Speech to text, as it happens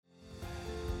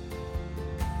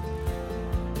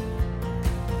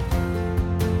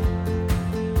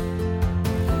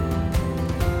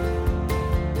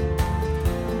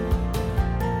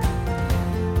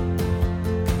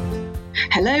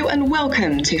Hello and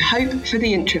welcome to Hope for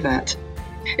the Introvert.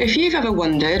 If you've ever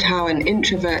wondered how an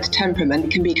introvert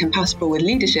temperament can be compatible with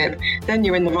leadership, then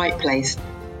you're in the right place.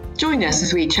 Join us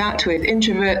as we chat with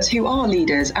introverts who are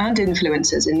leaders and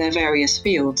influencers in their various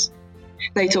fields.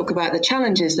 They talk about the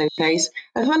challenges they face,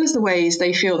 as well as the ways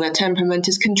they feel their temperament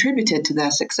has contributed to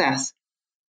their success.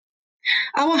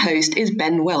 Our host is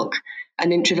Ben Welk,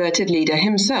 an introverted leader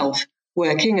himself,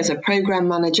 working as a program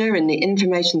manager in the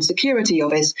Information Security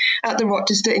Office at the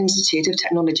Rochester Institute of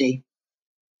Technology.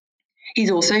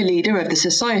 He's also leader of the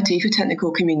Society for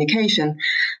Technical Communication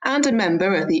and a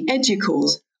member of the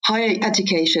EDUCAUSE Higher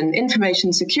Education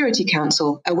Information Security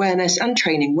Council Awareness and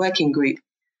Training Working Group.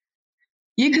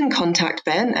 You can contact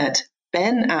Ben at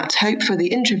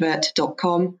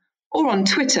ben@hopefortheintrovert.com or on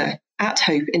Twitter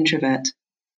 @HopeIntrovert.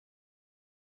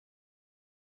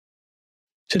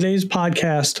 Today's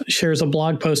podcast shares a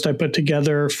blog post I put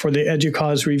together for the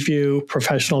EDUCAUSE Review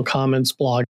Professional Comments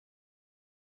blog.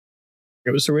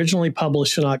 It was originally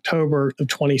published in October of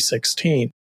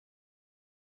 2016.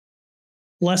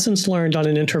 Lessons learned on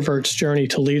an introvert's journey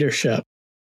to leadership.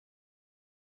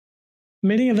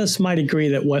 Many of us might agree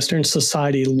that Western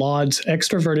society lauds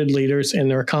extroverted leaders and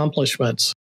their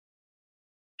accomplishments.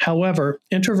 However,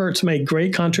 introverts make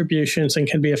great contributions and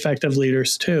can be effective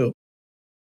leaders too.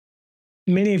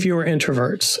 Many of you are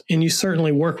introverts, and you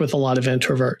certainly work with a lot of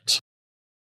introverts.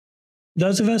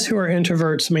 Those of us who are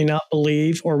introverts may not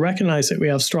believe or recognize that we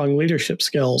have strong leadership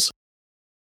skills,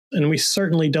 and we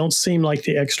certainly don't seem like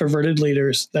the extroverted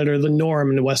leaders that are the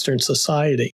norm in Western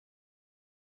society.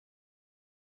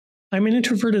 I'm an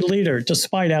introverted leader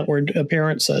despite outward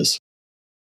appearances.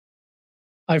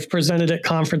 I've presented at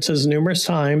conferences numerous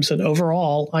times, and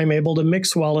overall, I'm able to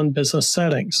mix well in business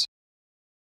settings.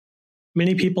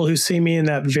 Many people who see me in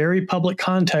that very public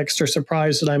context are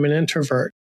surprised that I'm an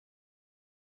introvert.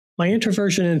 My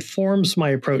introversion informs my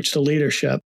approach to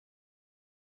leadership.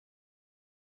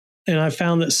 And I've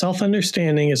found that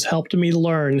self-understanding has helped me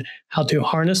learn how to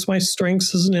harness my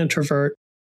strengths as an introvert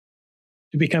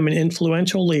to become an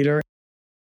influential leader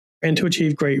and to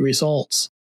achieve great results.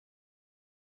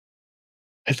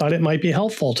 I thought it might be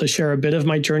helpful to share a bit of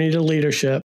my journey to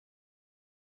leadership,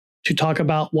 to talk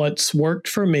about what's worked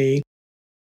for me,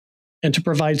 and to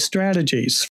provide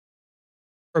strategies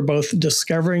for both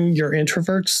discovering your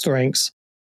introvert strengths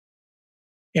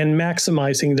and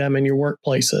maximizing them in your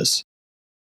workplaces.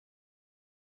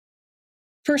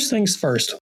 First things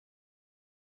first,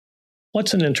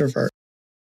 what's an introvert?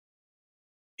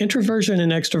 Introversion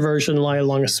and extroversion lie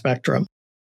along a spectrum.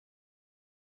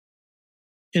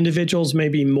 Individuals may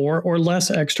be more or less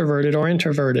extroverted or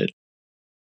introverted.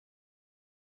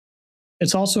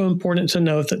 It's also important to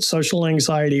note that social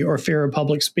anxiety or fear of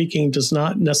public speaking does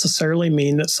not necessarily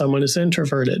mean that someone is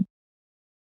introverted.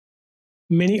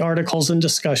 Many articles and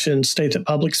discussions state that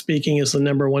public speaking is the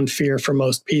number one fear for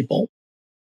most people.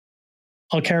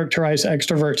 I'll characterize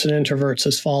extroverts and introverts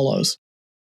as follows.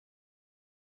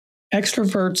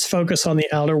 Extroverts focus on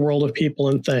the outer world of people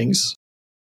and things.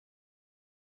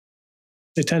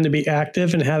 They tend to be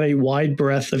active and have a wide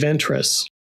breadth of interests.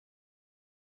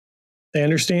 They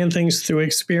understand things through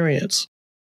experience.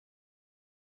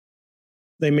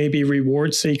 They may be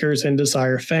reward seekers and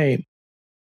desire fame.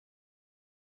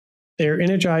 They are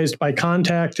energized by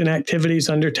contact and activities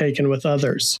undertaken with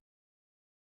others.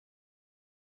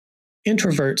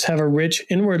 Introverts have a rich,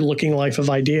 inward-looking life of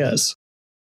ideas.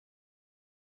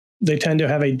 They tend to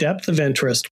have a depth of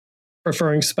interest,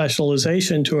 preferring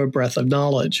specialization to a breadth of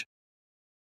knowledge.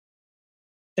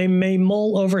 They may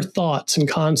mull over thoughts and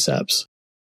concepts,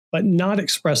 but not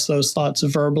express those thoughts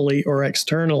verbally or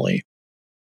externally.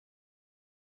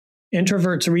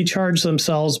 Introverts recharge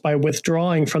themselves by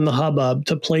withdrawing from the hubbub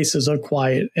to places of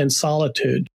quiet and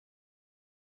solitude.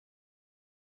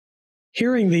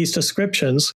 Hearing these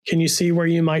descriptions, can you see where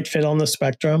you might fit on the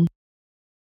spectrum?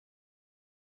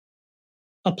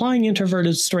 Applying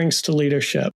introverted strengths to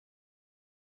leadership.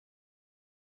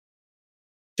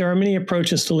 There are many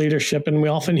approaches to leadership, and we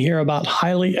often hear about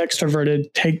highly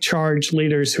extroverted, take-charge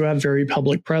leaders who have very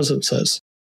public presences.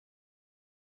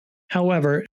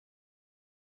 However,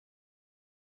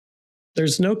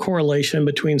 there's no correlation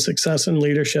between success in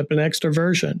leadership and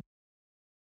extroversion.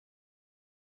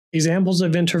 Examples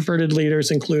of introverted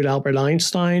leaders include Albert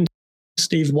Einstein,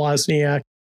 Steve Wozniak,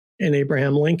 and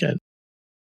Abraham Lincoln.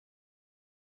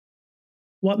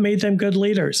 What made them good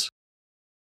leaders?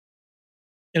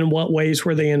 In what ways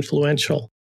were they influential?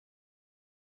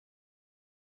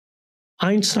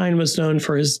 Einstein was known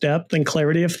for his depth and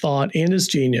clarity of thought and his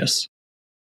genius.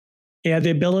 He had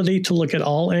the ability to look at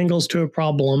all angles to a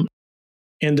problem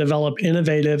and develop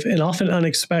innovative and often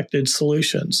unexpected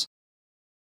solutions.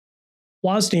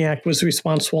 Wozniak was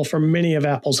responsible for many of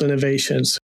Apple's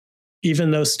innovations,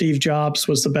 even though Steve Jobs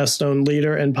was the best-known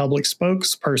leader and public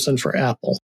spokesperson for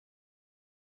Apple.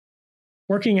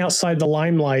 Working outside the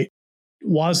limelight,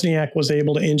 Wozniak was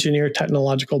able to engineer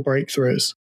technological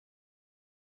breakthroughs.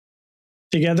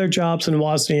 Together, Jobs and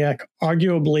Wozniak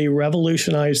arguably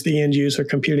revolutionized the end-user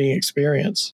computing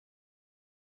experience.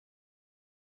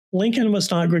 Lincoln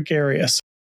was not gregarious,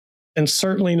 and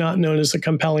certainly not known as a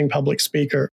compelling public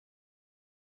speaker.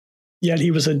 Yet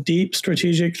he was a deep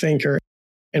strategic thinker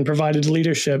and provided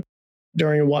leadership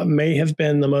during what may have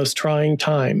been the most trying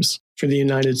times for the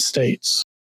United States.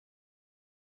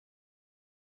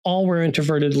 All were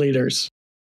introverted leaders,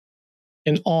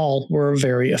 and all were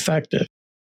very effective.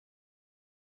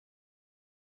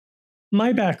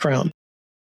 My background.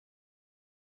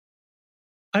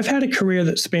 I've had a career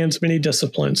that spans many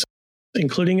disciplines,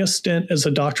 including a stint as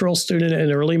a doctoral student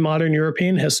in early modern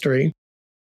European history,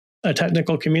 a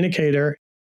technical communicator,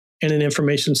 and an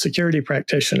information security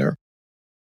practitioner.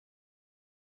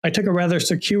 I took a rather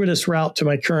circuitous route to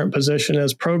my current position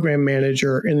as program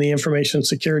manager in the Information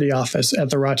Security Office at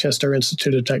the Rochester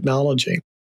Institute of Technology.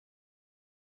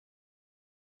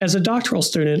 As a doctoral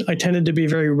student, I tended to be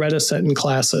very reticent in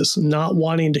classes, not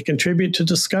wanting to contribute to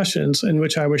discussions in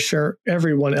which I was sure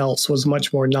everyone else was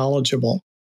much more knowledgeable.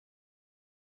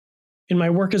 In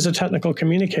my work as a technical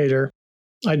communicator,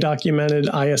 I documented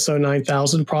ISO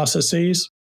 9000 processes,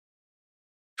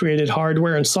 created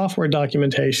hardware and software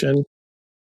documentation,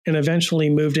 and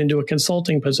eventually moved into a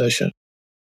consulting position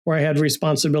where I had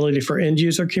responsibility for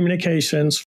end-user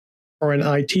communications for an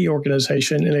IT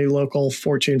organization in a local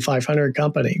Fortune 500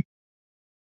 company.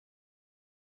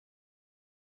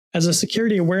 As a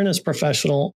security awareness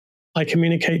professional, I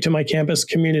communicate to my campus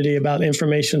community about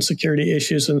information security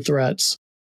issues and threats,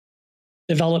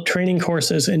 develop training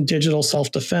courses in digital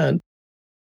self-defense,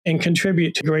 and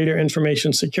contribute to greater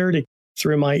information security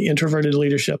through my Introverted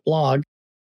Leadership blog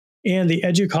and the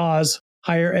EDUCAUSE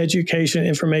Higher Education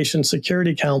Information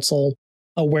Security Council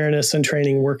Awareness and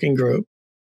Training Working Group.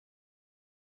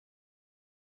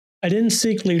 I didn't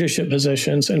seek leadership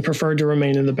positions and preferred to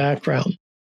remain in the background.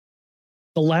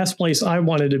 The last place I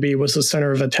wanted to be was the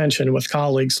center of attention with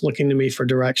colleagues looking to me for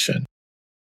direction.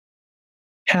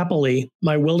 Happily,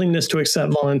 my willingness to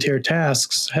accept volunteer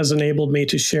tasks has enabled me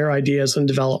to share ideas and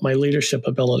develop my leadership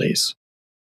abilities.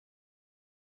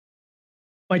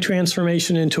 My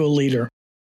transformation into a leader.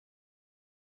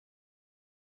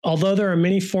 Although there are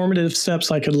many formative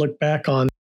steps I could look back on,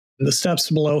 the steps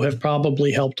below have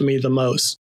probably helped me the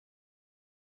most.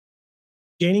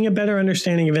 Gaining a better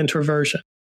understanding of introversion.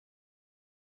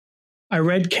 I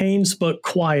read Kane's book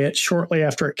Quiet shortly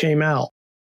after it came out.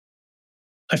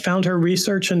 I found her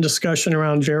research and discussion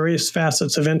around various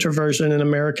facets of introversion in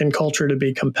American culture to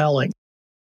be compelling.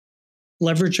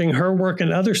 Leveraging her work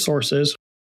and other sources,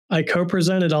 I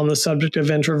co-presented on the subject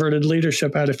of introverted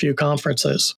leadership at a few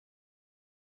conferences.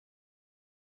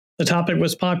 The topic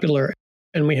was popular,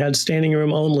 and we had standing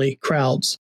room only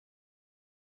crowds.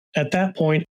 At that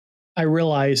point, I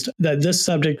realized that this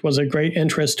subject was of great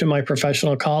interest to my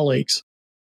professional colleagues,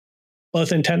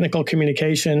 both in technical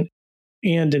communication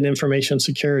and in information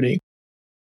security.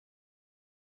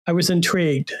 I was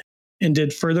intrigued and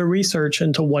did further research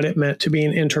into what it meant to be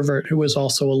an introvert who was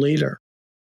also a leader.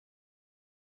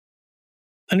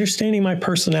 Understanding my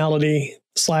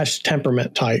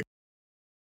personality/temperament type.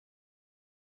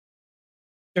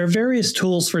 There are various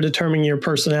tools for determining your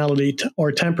personality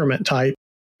or temperament type,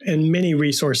 and many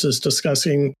resources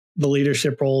discussing the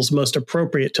leadership roles most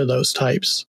appropriate to those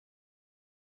types.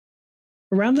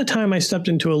 Around the time I stepped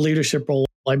into a leadership role,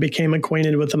 I became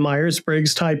acquainted with the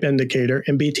Myers-Briggs Type Indicator,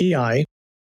 MBTI,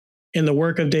 and the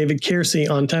work of David Keirsey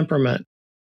on temperament.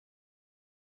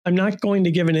 I'm not going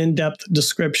to give an in-depth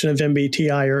description of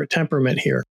MBTI or temperament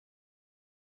here.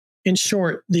 In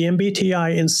short, the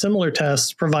MBTI and similar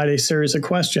tests provide a series of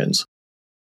questions.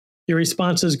 Your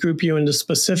responses group you into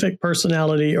specific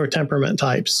personality or temperament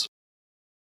types: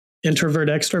 introvert,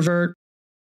 extrovert,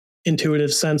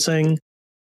 intuitive sensing,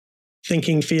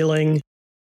 thinking, feeling,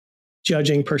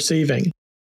 judging, perceiving.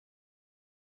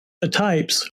 The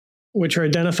types, which are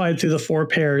identified through the 4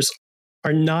 pairs,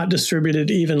 are not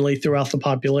distributed evenly throughout the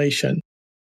population.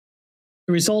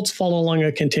 The results fall along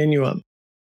a continuum,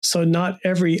 so not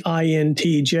every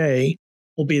INTJ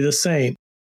will be the same.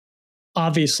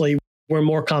 Obviously, we're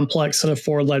more complex than a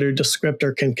 4-letter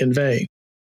descriptor can convey.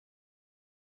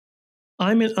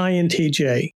 I'm an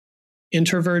INTJ,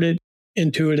 introverted,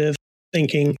 intuitive,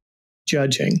 thinking,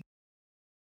 judging.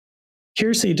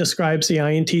 Keirsey describes the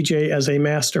INTJ as a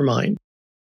mastermind.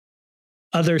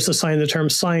 Others assign the term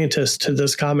scientist to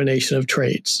this combination of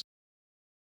traits.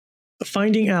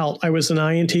 Finding out I was an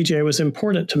INTJ was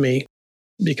important to me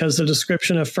because the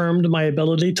description affirmed my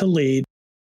ability to lead,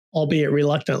 albeit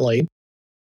reluctantly,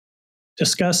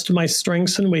 discussed my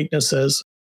strengths and weaknesses,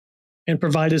 and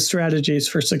provided strategies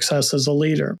for success as a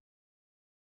leader.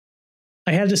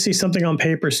 I had to see something on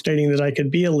paper stating that I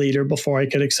could be a leader before I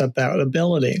could accept that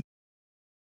ability.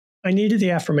 I needed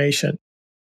the affirmation.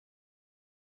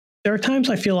 There are times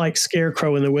I feel like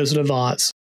Scarecrow in The Wizard of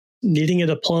Oz, needing a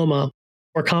diploma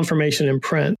or confirmation in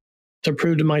print to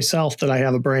prove to myself that I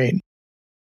have a brain.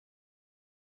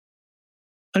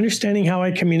 Understanding how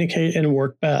I communicate and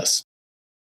work best.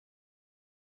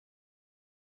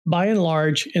 By and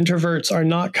large, introverts are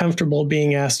not comfortable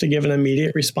being asked to give an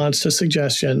immediate response to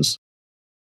suggestions,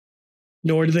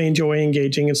 nor do they enjoy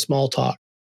engaging in small talk.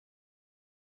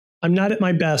 I'm not at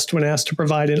my best when asked to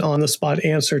provide an on-the-spot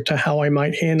answer to how I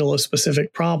might handle a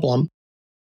specific problem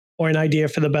or an idea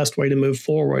for the best way to move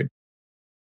forward.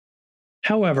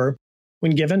 However,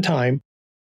 when given time,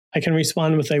 I can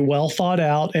respond with a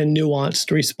well-thought-out and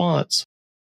nuanced response.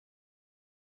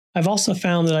 I've also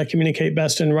found that I communicate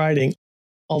best in writing,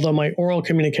 although my oral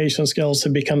communication skills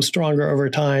have become stronger over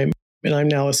time, and I'm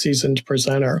now a seasoned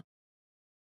presenter.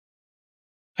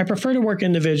 I prefer to work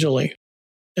individually,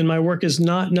 and my work is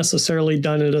not necessarily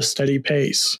done at a steady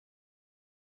pace.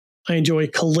 I enjoy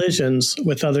collisions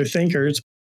with other thinkers,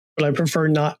 but I prefer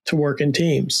not to work in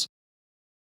teams.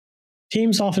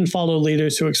 Teams often follow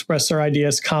leaders who express their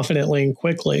ideas confidently and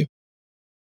quickly,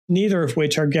 neither of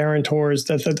which are guarantors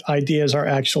that the ideas are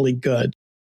actually good.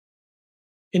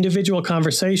 Individual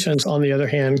conversations, on the other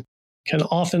hand, can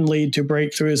often lead to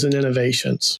breakthroughs and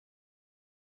innovations.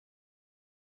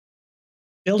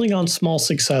 Building on small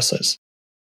successes.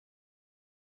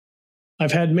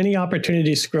 I've had many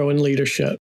opportunities to grow in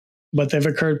leadership, but they've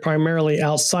occurred primarily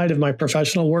outside of my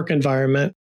professional work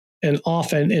environment and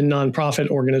often in nonprofit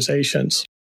organizations,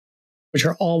 which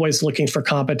are always looking for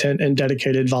competent and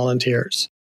dedicated volunteers.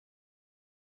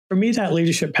 For me, that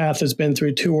leadership path has been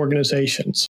through two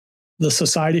organizations: the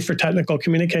Society for Technical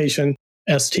Communication,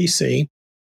 STC,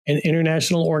 an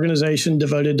international organization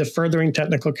devoted to furthering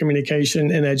technical communication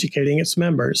and educating its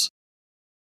members,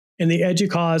 and the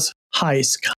EDUCAUSE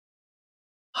HEISC,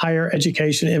 Higher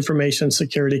Education Information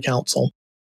Security Council.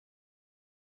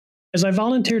 As I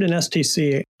volunteered in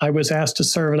STC, I was asked to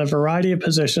serve in a variety of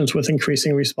positions with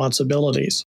increasing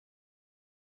responsibilities.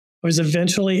 I was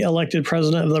eventually elected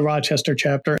president of the Rochester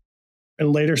chapter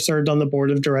and later served on the board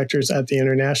of directors at the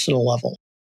international level.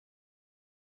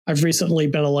 I've recently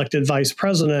been elected vice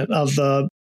president of the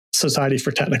Society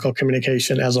for Technical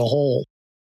Communication as a whole.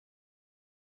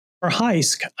 For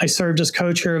HEISC, I served as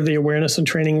co-chair of the Awareness and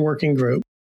Training Working Group.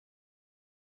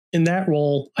 In that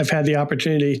role, I've had the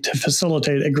opportunity to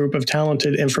facilitate a group of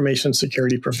talented information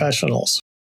security professionals.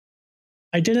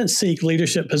 I didn't seek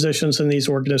leadership positions in these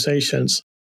organizations,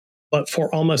 but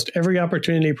for almost every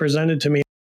opportunity presented to me,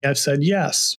 I've said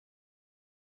yes.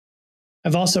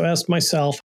 I've also asked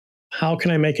myself, how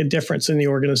can I make a difference in the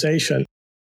organization?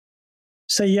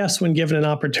 Say yes when given an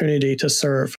opportunity to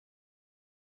serve.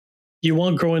 You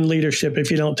won't grow in leadership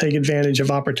if you don't take advantage of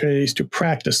opportunities to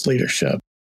practice leadership.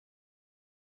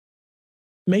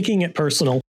 Making it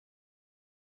personal.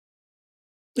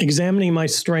 Examining my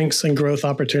strengths and growth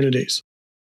opportunities.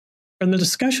 From the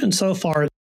discussion so far,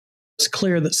 it's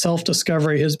clear that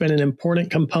self-discovery has been an important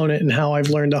component in how I've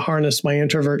learned to harness my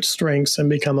introvert strengths and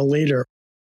become a leader.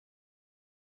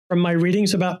 From my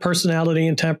readings about personality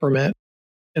and temperament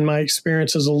and my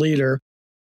experience as a leader,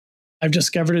 I've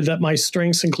discovered that my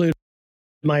strengths include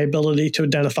my ability to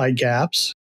identify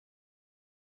gaps,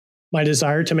 my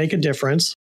desire to make a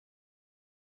difference,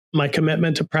 my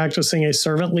commitment to practicing a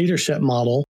servant leadership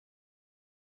model,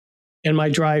 and my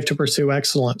drive to pursue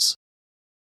excellence.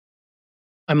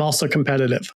 I'm also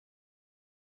competitive.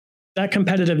 That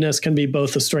competitiveness can be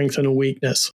both a strength and a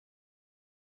weakness.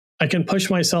 I can push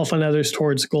myself and others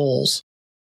towards goals.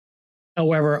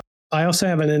 However, I also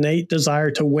have an innate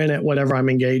desire to win at whatever I'm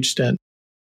engaged in.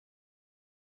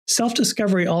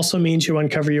 Self-discovery also means you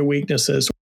uncover your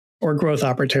weaknesses or growth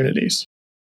opportunities.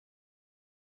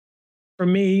 For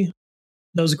me,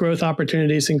 those growth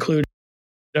opportunities include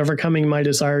overcoming my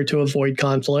desire to avoid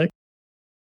conflict,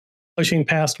 pushing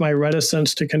past my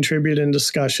reticence to contribute in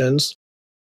discussions,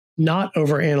 not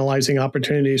overanalyzing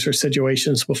opportunities or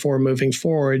situations before moving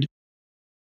forward,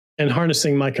 and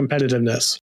harnessing my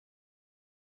competitiveness.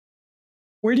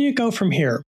 Where do you go from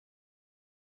here?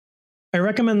 I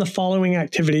recommend the following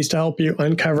activities to help you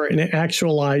uncover and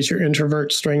actualize your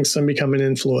introvert strengths and become an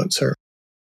influencer.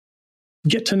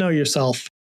 Get to know yourself.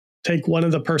 Take one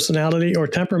of the personality or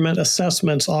temperament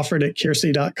assessments offered at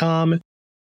Keirsey.com,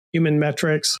 Human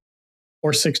Metrics,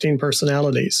 or 16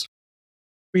 Personalities.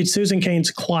 Read Susan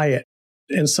Cain's Quiet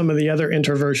and some of the other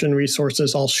introversion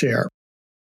resources I'll share.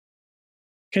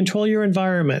 Control your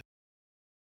environment.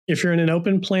 If you're in an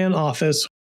open plan office,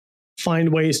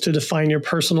 find ways to define your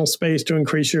personal space to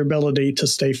increase your ability to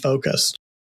stay focused.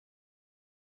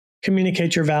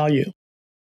 Communicate your value.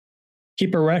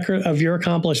 Keep a record of your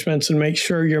accomplishments and make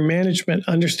sure your management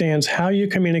understands how you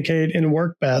communicate and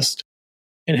work best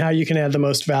and how you can add the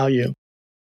most value.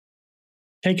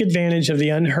 Take advantage of the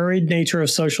unhurried nature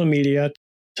of social media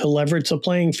to leverage the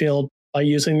playing field by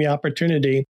using the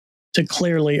opportunity to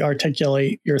clearly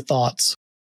articulate your thoughts.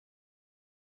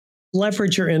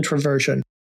 Leverage your introversion.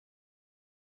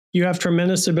 You have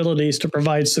tremendous abilities to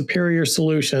provide superior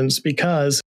solutions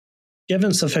because,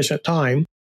 given sufficient time,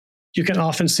 you can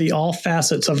often see all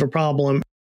facets of a problem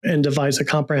and devise a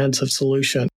comprehensive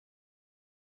solution.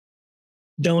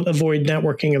 Don't avoid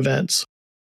networking events.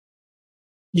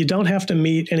 You don't have to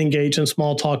meet and engage in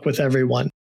small talk with everyone.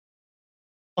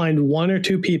 Find one or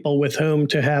two people with whom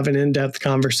to have an in-depth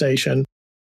conversation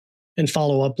and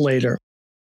follow up later.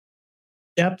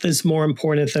 Depth is more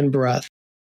important than breadth.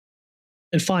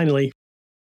 And finally,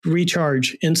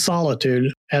 recharge in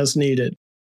solitude as needed.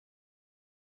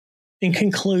 In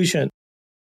conclusion,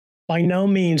 by no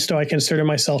means do I consider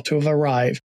myself to have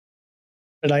arrived,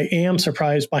 but I am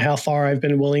surprised by how far I've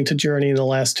been willing to journey in the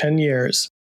last 10 years,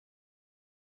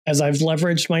 as I've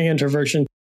leveraged my introversion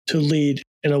to lead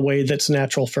in a way that's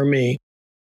natural for me.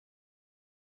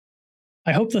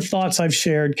 I hope the thoughts I've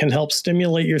shared can help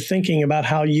stimulate your thinking about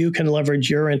how you can leverage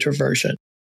your introversion,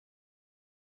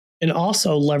 and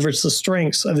also leverage the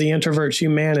strengths of the introverts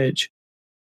you manage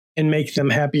and make them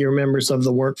happier members of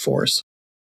the workforce.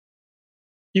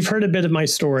 You've heard a bit of my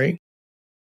story.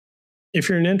 If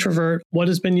you're an introvert, what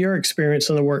has been your experience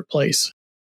in the workplace? If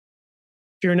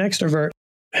you're an extrovert,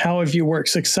 how have you worked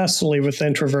successfully with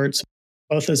introverts,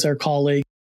 both as their colleague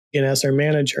and as their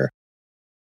manager?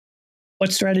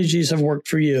 What strategies have worked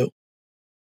for you?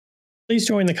 Please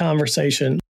join the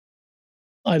conversation.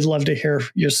 I'd love to hear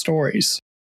your stories.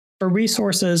 For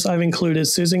resources, I've included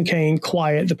Susan Cain,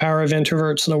 Quiet, The Power of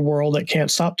Introverts in a World That Can't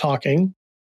Stop Talking,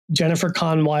 Jennifer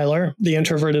Kahnweiler, The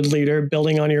Introverted Leader,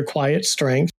 Building on Your Quiet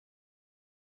Strength,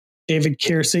 David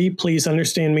Keirsey, Please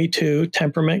Understand Me Too,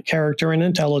 Temperament, Character, and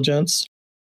Intelligence,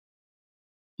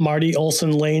 Marty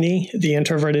Olson-Laney, The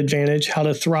Introvert Advantage, How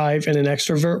to Thrive in an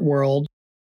Extrovert World,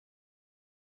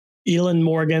 Elin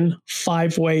Morgan,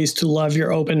 5 Ways to Love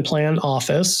Your Open Plan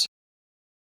Office,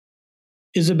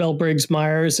 Isabel Briggs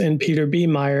Myers and Peter B.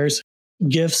 Myers,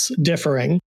 Gifts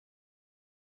Differing,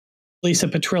 Lisa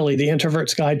Petrilli, The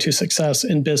Introvert's Guide to Success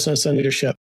in Business and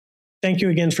Leadership. Thank you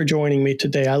again for joining me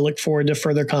today. I look forward to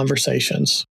further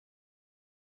conversations.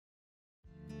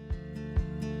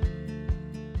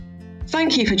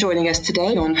 Thank you for joining us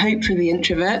today on Hope for the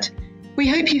Introvert. We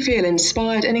hope you feel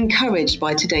inspired and encouraged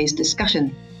by today's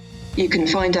discussion. You can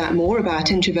find out more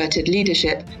about introverted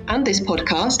leadership and this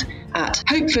podcast at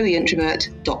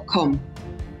hopefortheintrovert.com.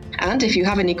 And if you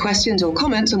have any questions or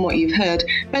comments on what you've heard,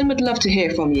 Ben would love to hear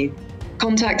from you.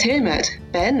 Contact him at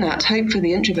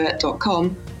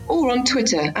ben@hopefortheintrovert.com or on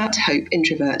Twitter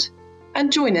 @hopeintrovert.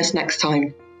 And join us next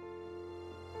time.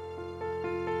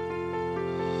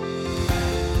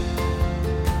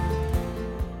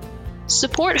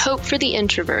 Support Hope for the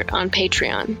Introvert on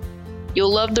Patreon.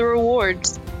 You'll love the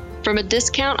rewards, from a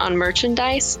discount on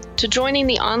merchandise to joining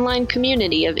the online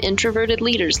community of introverted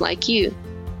leaders like you.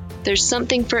 There's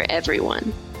something for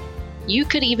everyone. You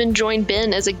could even join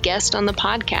Ben as a guest on the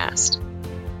podcast.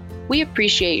 We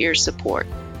appreciate your support.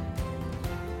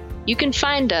 You can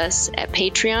find us at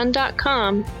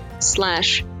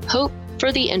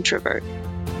patreon.com/hopefortheintrovert.